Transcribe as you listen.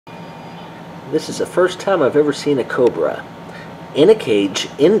This is the first time I've ever seen a cobra in a cage,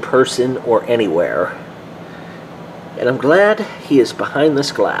 in person, or anywhere. And I'm glad he is behind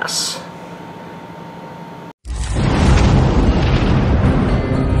this glass.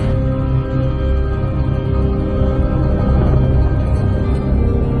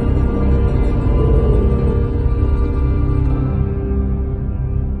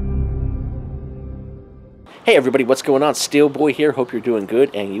 Hey everybody, what's going on? Steelboy here. Hope you're doing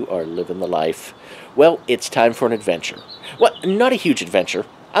good and you are living the life. Well, it's time for an adventure. Well, not a huge adventure.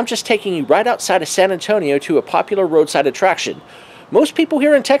 I'm just taking you right outside of San Antonio to a popular roadside attraction. Most people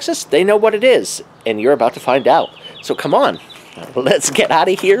here in Texas, they know what it is, and you're about to find out. So come on, let's get out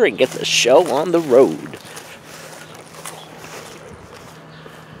of here and get the show on the road.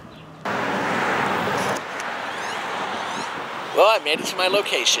 Well, I made it to my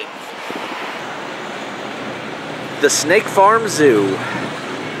location. The Snake Farm Zoo.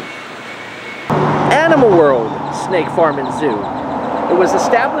 Animal World Snake Farm and Zoo. It was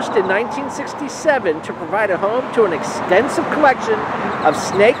established in 1967 to provide a home to an extensive collection of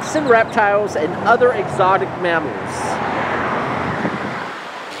snakes and reptiles and other exotic mammals.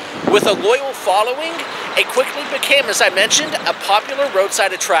 With a loyal following, it quickly became, as I mentioned, a popular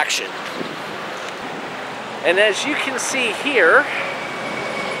roadside attraction. And as you can see here,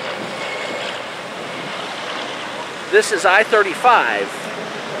 this is I-35.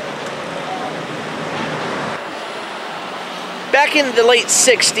 Back in the late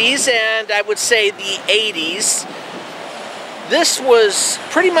 60s and I would say the 80s, this was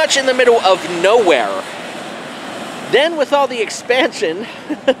pretty much in the middle of nowhere. Then with all the expansion,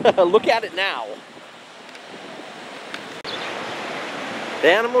 look at it now. The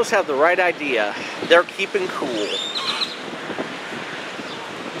animals have the right idea. They're keeping cool.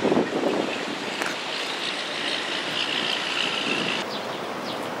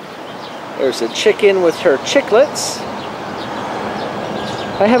 There's a chicken with her chicklets.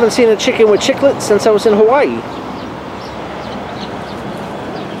 I haven't seen a chicken with chicklets since I was in Hawaii.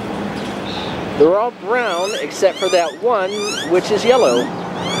 They're all brown except for that one, which is yellow.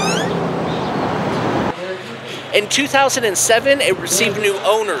 In 2007, it received new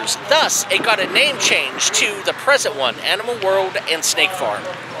owners. Thus, it got a name change to the present one, Animal World and Snake Farm.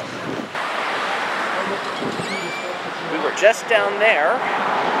 We were just down there.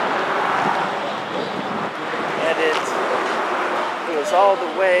 And it goes all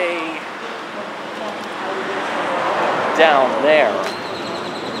the way down there.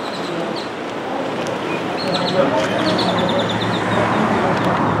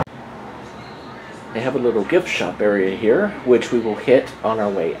 They have a little gift shop area here, which we will hit on our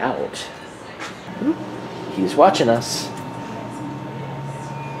way out. He's watching us.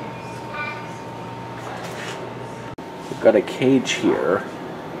 We've got a cage here.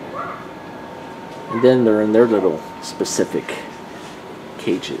 And then they're in their little specific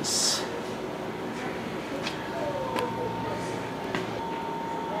cages.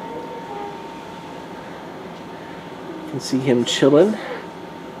 You can see him chilling.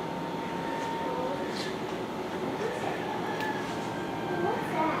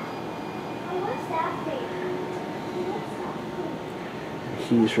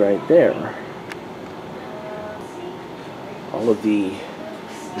 He's right there. All of the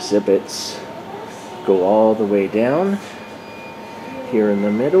exhibits go all the way down here in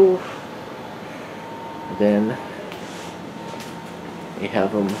the middle. Then you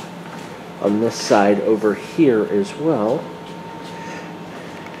have them on this side over here as well.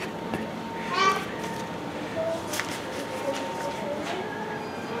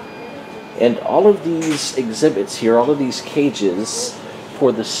 And all of these exhibits here, all of these cages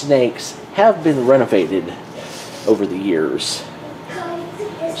for the snakes have been renovated over the years.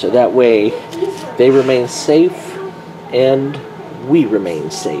 So that way they remain safe and we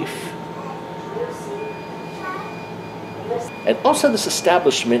remain safe. And also this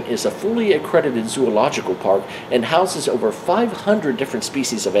establishment is a fully accredited zoological park and houses over 500 different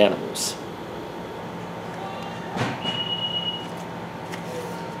species of animals.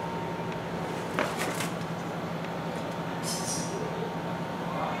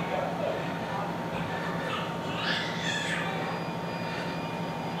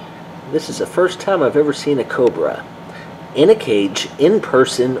 This is the first time I've ever seen a cobra in a cage, in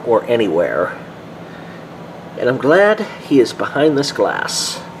person, or anywhere. And I'm glad he is behind this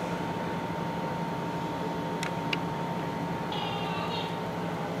glass.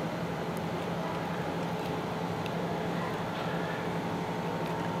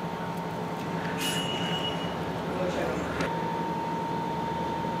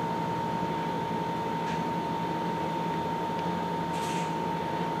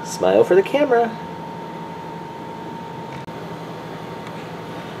 Smile for the camera.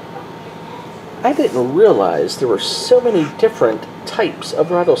 I didn't realize there were so many different types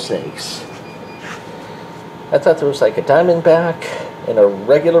of rattlesnakes. I thought there was like a diamondback and a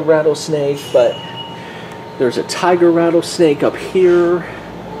regular rattlesnake, but there's a tiger rattlesnake up here.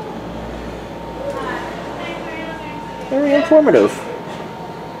 Very informative.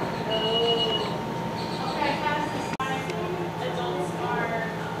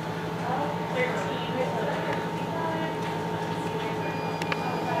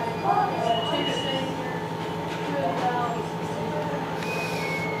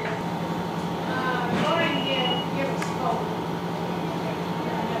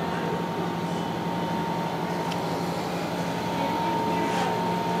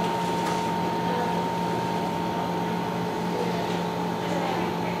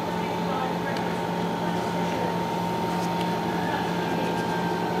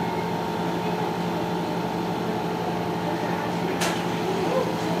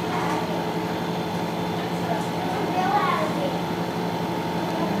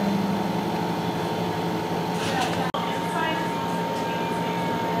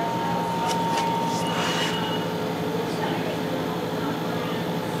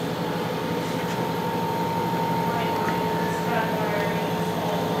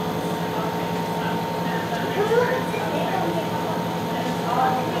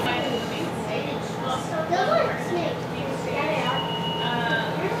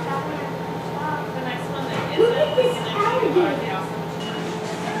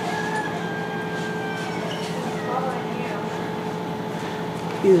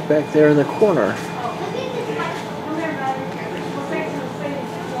 He's back there in the corner.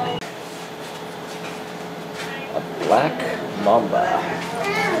 A black mamba.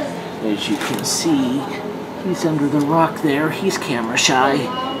 As you can see, he's under the rock there. He's camera shy.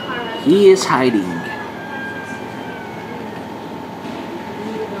 He is hiding.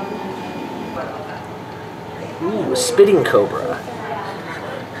 Ooh, a spitting cobra.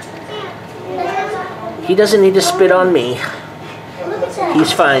 He doesn't need to spit on me.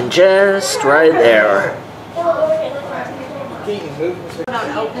 He's fine just right there.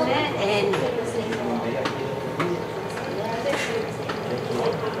 Don't open it and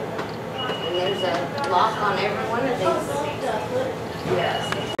there's a lock on every one of these.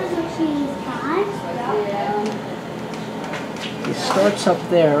 Yes. He starts up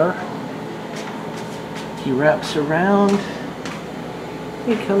there. He wraps around.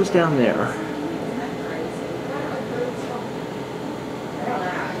 He comes down there.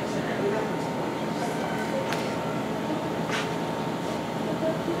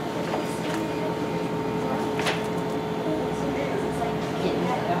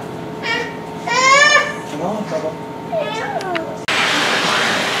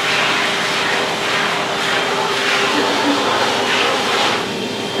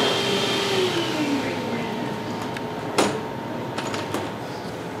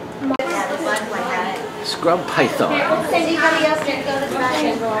 Scrub python.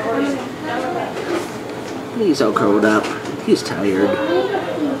 He's all curled up. He's tired.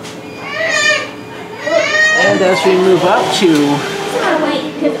 And as we move up to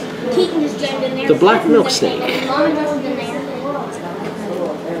the black milk snake,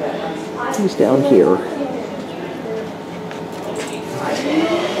 he's down here.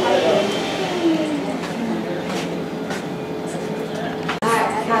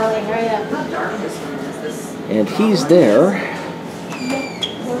 And he's there,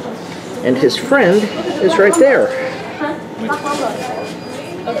 and his friend is right there.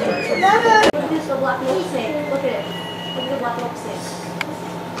 Here's the black milk snake. Look at it. Look at the black milk snake.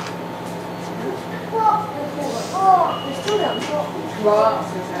 Oh, there's two of them.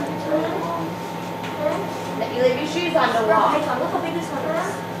 You leave your shoes on the wall. Look how big this one is.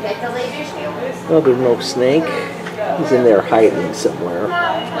 You have to leave your shoes. Another milk snake. He's in there hiding somewhere.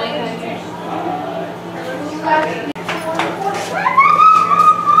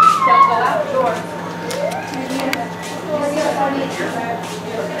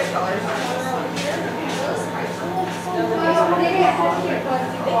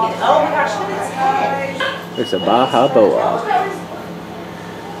 There's a Baja boa.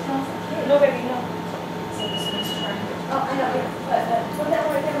 No, baby, no.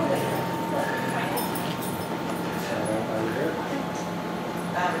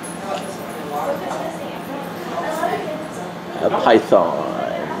 A python.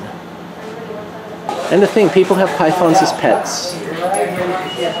 And the thing, people have pythons as pets.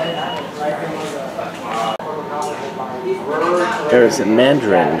 There's a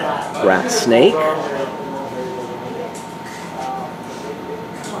mandarin rat snake.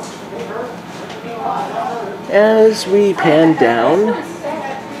 as we pan down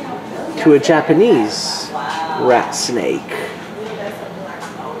to a Japanese rat snake.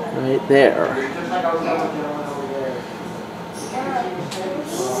 Right there.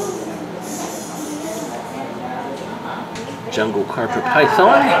 Jungle carpet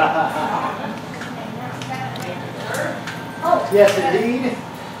python. Yes, indeed.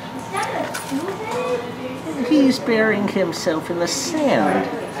 He's burying himself in the sand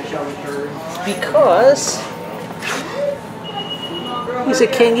because he's a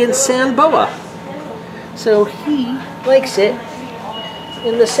Kenyan sand boa. So he likes it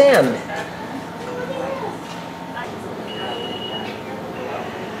in the sand.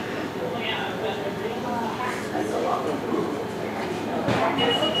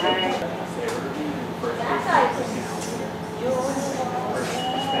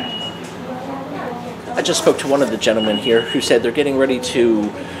 I just spoke to one of the gentlemen here who said they're getting ready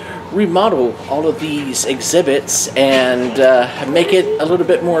to remodel all of these exhibits and make it a little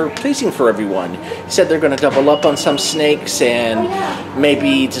bit more pleasing for everyone. He said they're going to double up on some snakes and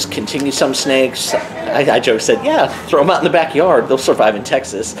maybe just continue some snakes. I joked, said, yeah, throw them out in the backyard. They'll survive in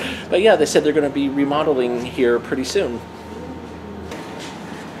Texas. But yeah, they said they're going to be remodeling here pretty soon.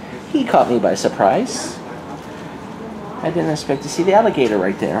 He caught me by surprise. I didn't expect to see the alligator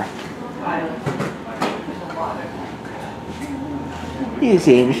right there.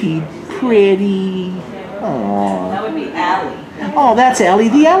 Isn't he pretty? Aww. That would be Allie. Oh, that's Allie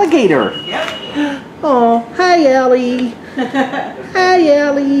the alligator. Yep. Oh, hi Allie. Hi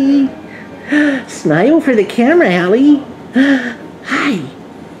Allie. Smile for the camera, Allie. Hi.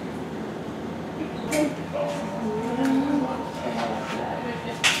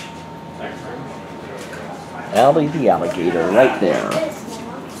 Allie the alligator right there.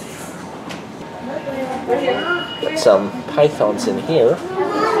 Got some pythons in here.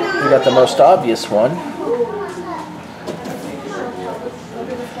 We got the most obvious one.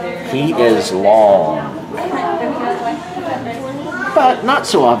 He is long, but not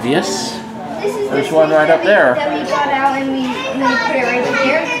so obvious. There's one right up there. That we got out and we put it right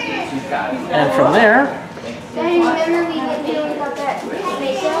there. And from there, Daddy, remember we got that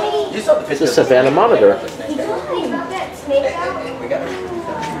snake out? it's a savanna monitor. We got that snake out.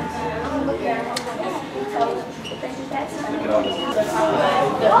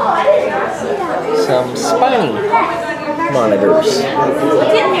 Oh, I did not see that. Some spiny monitors. What's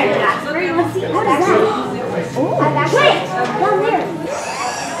in there, Jasper? Let's see. What is that? Oh, wait, down there.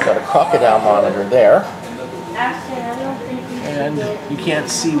 Got a crocodile monitor there. Ashton, I don't think we And you can't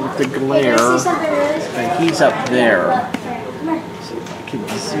see with the glare, see something really but he's up there. So if I can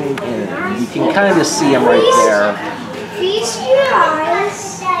zoom in, you can kind of see him right there. Feast your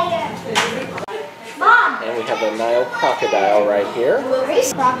eyes. Mom! And we have a Nile crocodile right here. Look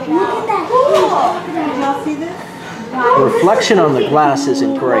at that. Did y'all see this? The reflection on the glass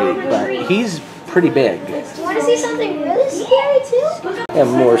isn't great, but he's pretty big. You want to see something really scary too?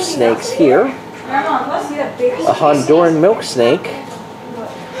 And more snakes here. Grandma, let's see that big. A Honduran milk snake.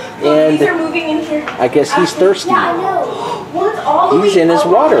 These are And moving in here. I guess he's thirsty. Yeah, I know. What's all the He's way in his up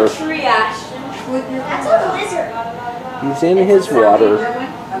water. the tree, Ashton? That's a lizard. He's in his water.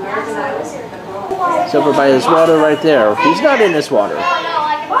 That's a lizard. It's over by his water right there. He's not in his water.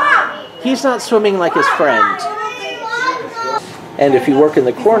 Mom! He's not swimming like his friend. And if you work in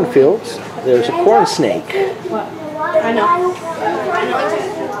the cornfields, there's a corn snake. I know.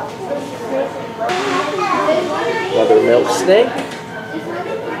 Another milk snake.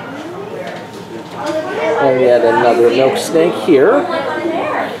 And yet another milk snake here.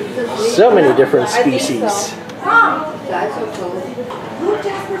 So many different species.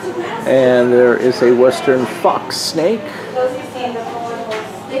 And there is a western fox snake.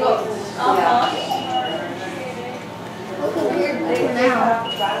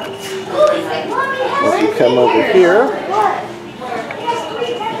 If you come over here,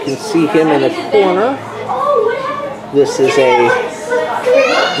 you can see him in a corner. This is a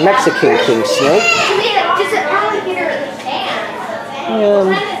Mexican king snake. And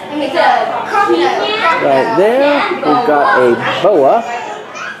right there, we've got a boa,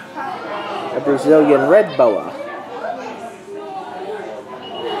 a Brazilian red boa.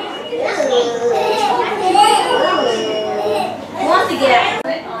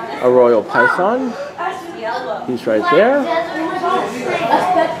 A royal python. He's right there.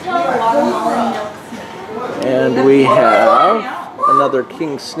 And we have another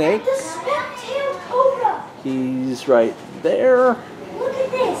king snake. He's right there. You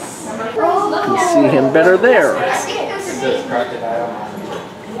can see him better there.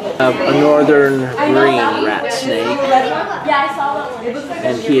 A northern green rat snake.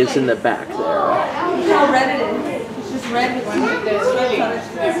 And he is in the back there. how red it is. It's just red with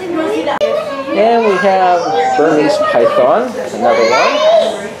And we have Burmese python, another one,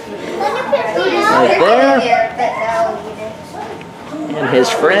 right there. And his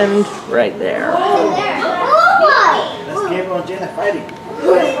friend right there. Let's give on Jenna fighting.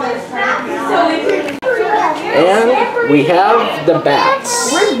 And we have the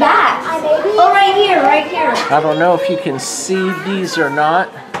bats. Where's bats? Oh, right here, right here. I don't know if you can see these or not,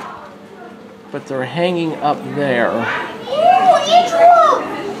 but they're hanging up there.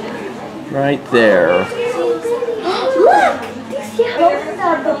 Right there. Look!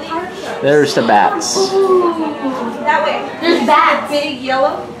 There's the bats. that way. There's bats. Big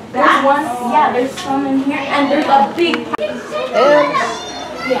yellow. There's one, yeah, there's some in here, and there's a big. And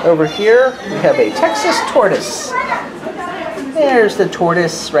over here, we have a Texas tortoise. There's the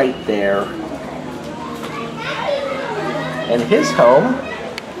tortoise right there. And his home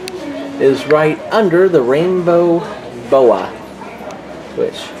is right under the rainbow boa,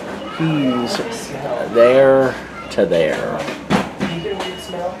 which he's there to there.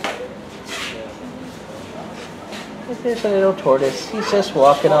 There's a little tortoise. He's just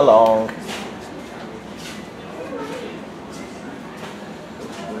walking along.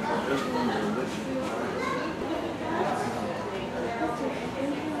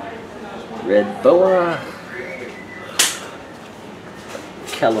 Red boa,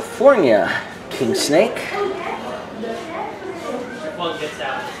 California king snake,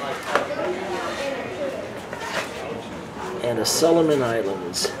 and a Solomon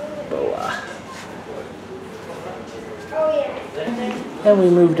Islands boa. And we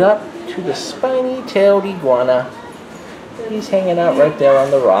moved up to the spiny-tailed iguana. He's hanging out right there on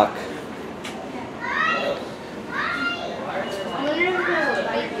the rock.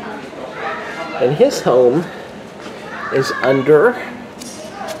 And his home is under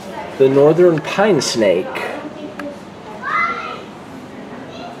the northern pine snake.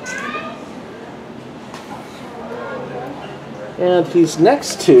 And he's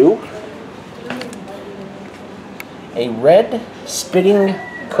next to a red spitting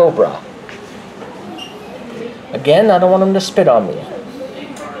cobra. Again, I don't want him to spit on me.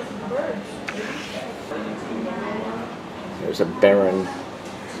 There's a barren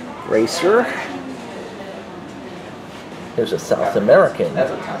racer. There's a South American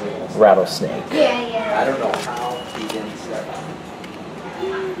rattlesnake. I don't know how he didn't step out. You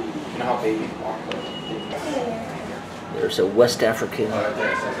know how babies walk? There's a West African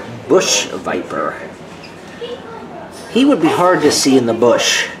bush viper. He would be hard to see in the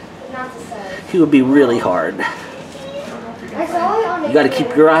bush. He would be really hard. You got to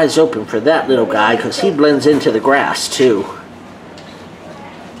keep your eyes open for that little guy because he blends into the grass too.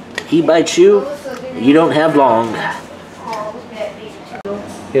 He bites you, you don't have long.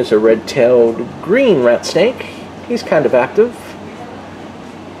 Here's a red-tailed green rat snake. He's kind of active.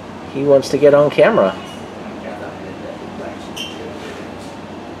 He wants to get on camera.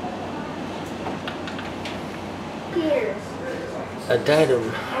 A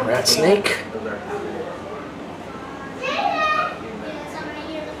diadem rat snake.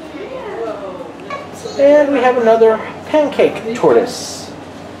 And we have another pancake tortoise,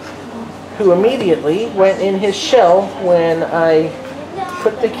 who immediately went in his shell when I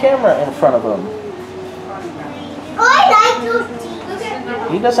put the camera in front of him.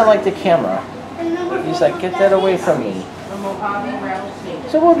 He doesn't like the camera. He's like, get that away from me.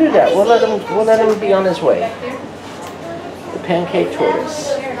 So we'll do that. We'll let him be on his way. The pancake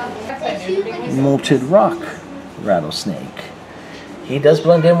tortoise. Molted rock rattlesnake. He does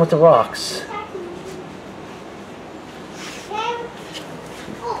blend in with the rocks.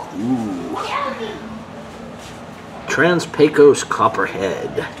 Ooh. Trans-Pecos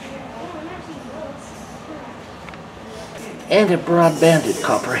copperhead. And a broad-banded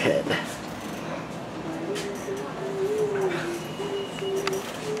copperhead.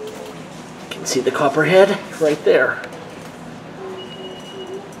 You can see the copperhead right there.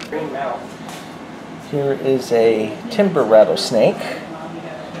 Here is a timber rattlesnake.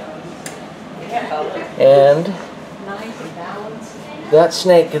 And that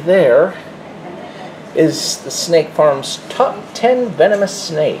snake there is the snake farm's top 10 venomous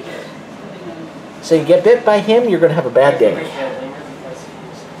snake. So you get bit by him, you're going to have a bad day.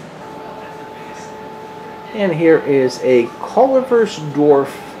 And here is a Culliver's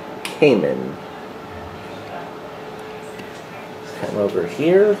dwarf caiman. Come over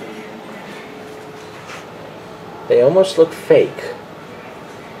here. They almost look fake,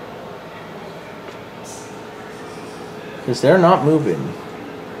 because they're not moving.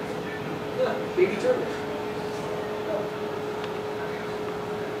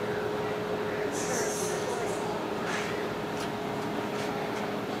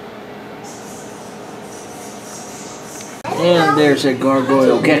 And there's a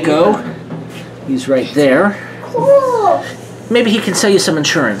gargoyle gecko. He's right there. Cool. Maybe he can sell you some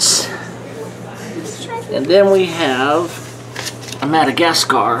insurance. And then we have a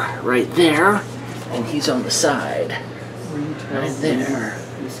Madagascar right there. And he's on the side. Right there.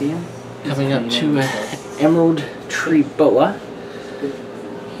 You see him? Coming up to an emerald tree boa.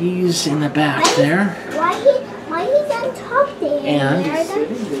 He's in the back there. Why he's on top there? And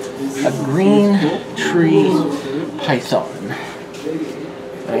a green tree python.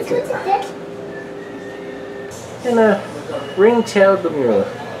 Right there. And a ring-tailed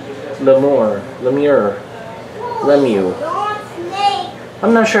lemur.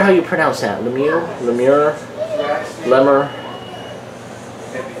 I'm not sure how you pronounce that. Lemur? Lemur.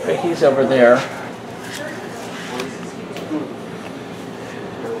 But he's over there.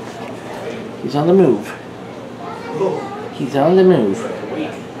 He's on the move. He's on the move.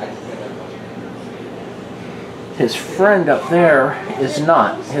 His friend up there is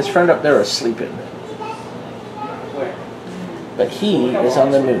not. His friend up there is sleeping. But he is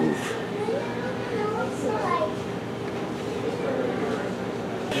on the move.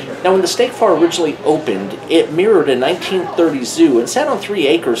 Now, when the State Farm originally opened, it mirrored a 1930s zoo and sat on 3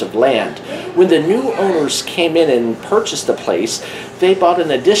 acres of land. When the new owners came in and purchased the place, they bought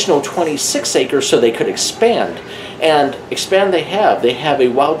an additional 26 acres so they could expand. And expand they have. They have a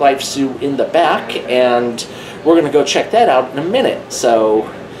wildlife zoo in the back, and we're going to go check that out in a minute. So,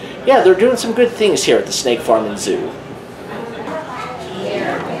 yeah, they're doing some good things here at the Snake Farm and Zoo.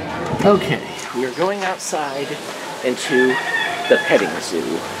 Okay, we are going outside into the petting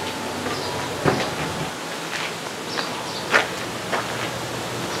zoo.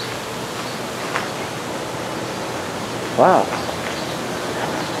 Wow.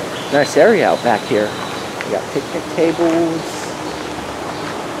 Nice area out back here. We got picnic tables.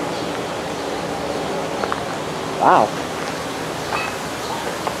 Wow.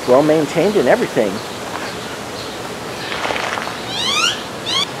 Well maintained and everything.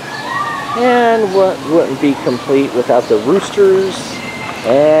 And what wouldn't be complete without the roosters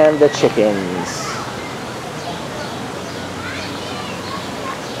and the chickens.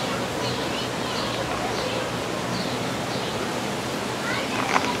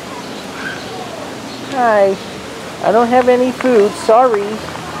 Hi, I don't have any food, sorry.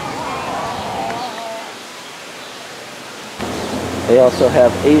 They also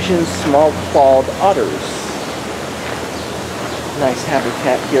have Asian small-clawed otters. Nice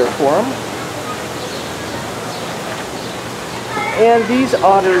habitat here for them. And these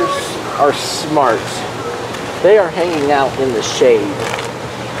otters are smart. They are hanging out in the shade.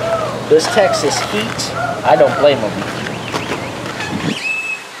 This Texas heat, I don't blame them.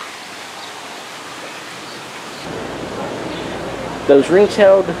 Those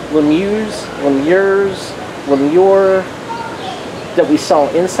ring-tailed lemur that we saw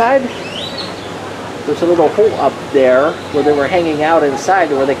inside, there's a little hole up there where they were hanging out inside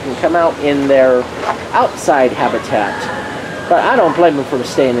where they can come out in their outside habitat. But I don't blame them for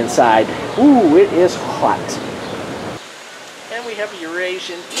staying inside. Ooh, it is hot. And we have a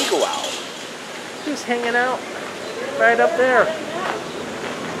Eurasian eagle owl. Just hanging out right up there.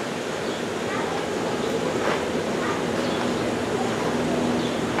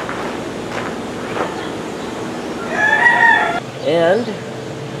 And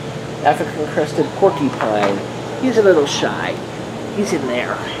African crested porcupine. He's a little shy. He's in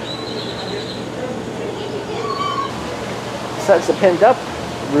there. Besides the pinned up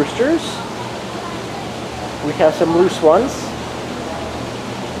roosters, we have some loose ones.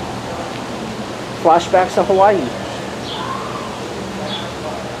 Flashbacks of Hawaii.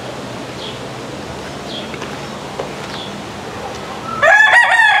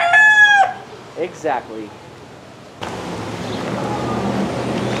 Exactly.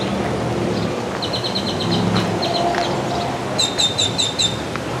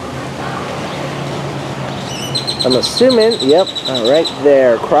 I'm assuming, yep, right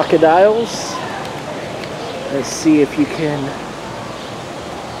there, crocodiles. Let's see if you can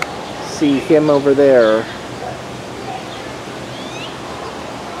see him over there.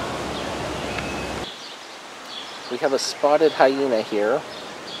 We have a spotted hyena here.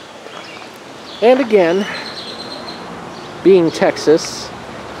 And again, being Texas,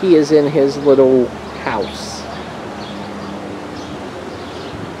 he is in his little house.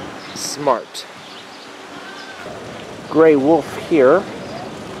 Smart. Gray wolf here,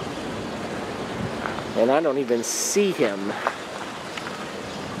 and I don't even see him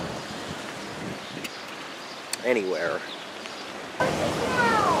anywhere.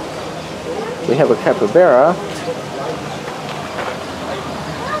 We have a capybara.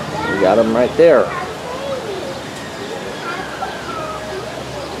 We got him right there.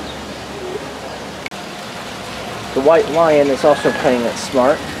 The white lion is also playing it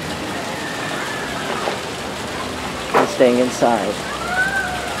smart and staying inside.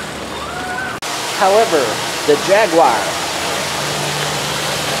 However, the jaguar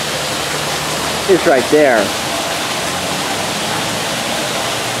is right there.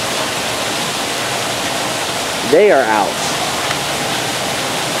 They are out.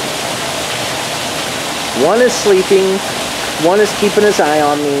 One is sleeping, one is keeping his eye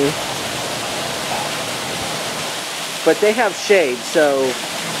on me. But they have shade, so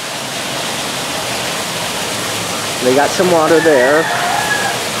they got some water there.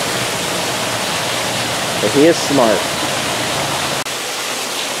 But he is smart.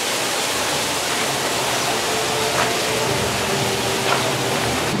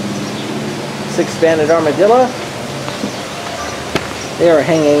 Six-banded armadillo. They are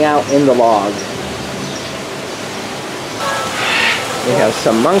hanging out in the log. We have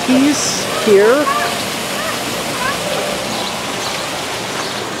some monkeys here.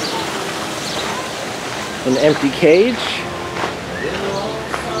 An empty cage.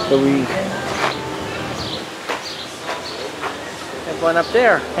 So we have one up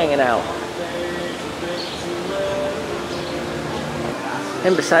there hanging out.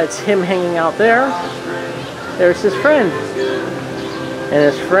 And besides him hanging out there, there's his friend. And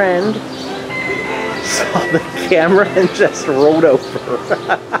his friend saw the camera and just rolled over.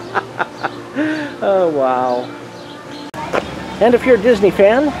 Oh, wow. And if you're a Disney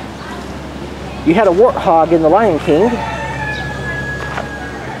fan, you had a warthog in The Lion King.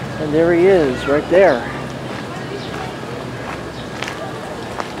 And there he is, right there.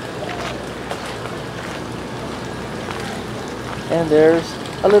 And there's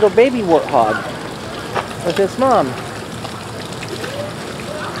a little baby warthog with his mom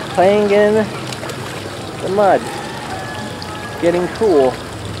playing in the mud, getting cool.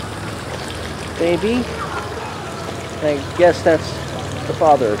 Baby, and I guess that's the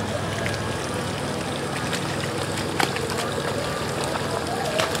father.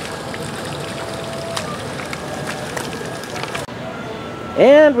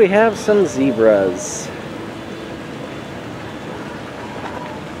 And we have some zebras.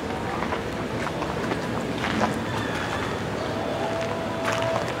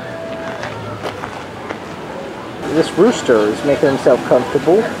 This rooster is making himself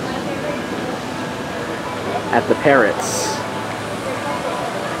comfortable at the parrots.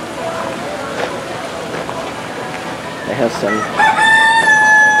 They have some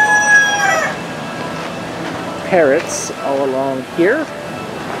parrots all along here.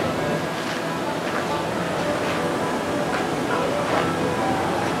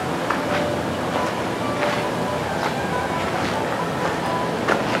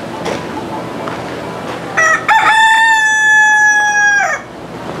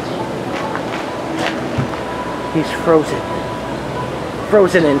 He's frozen.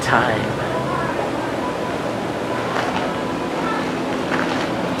 Frozen in time.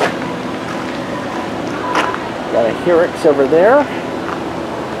 Got a Hyrax over there.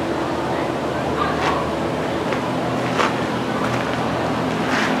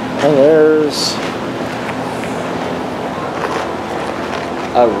 And there's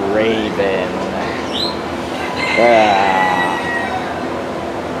a raven.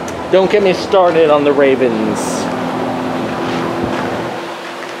 Don't get me started on the ravens.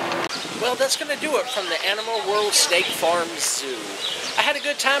 Well, that's going to do it from the Animal World Snake Farm Zoo. I had a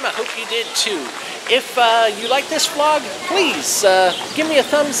good time. I hope you did too. If you like this vlog, please give me a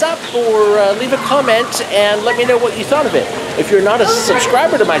thumbs up or leave a comment and let me know what you thought of it. If you're not a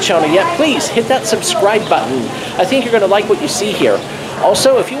subscriber to my channel yet, please hit that subscribe button. I think you're going to like what you see here.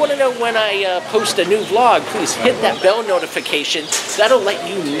 Also, if you want to know when I post a new vlog, please hit that bell notification. That'll let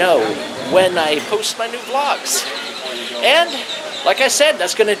you know when I post my new vlogs. And, like I said,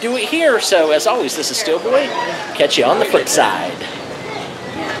 that's going to do it here. So, as always, this is Steelboy. Catch you on the flip side.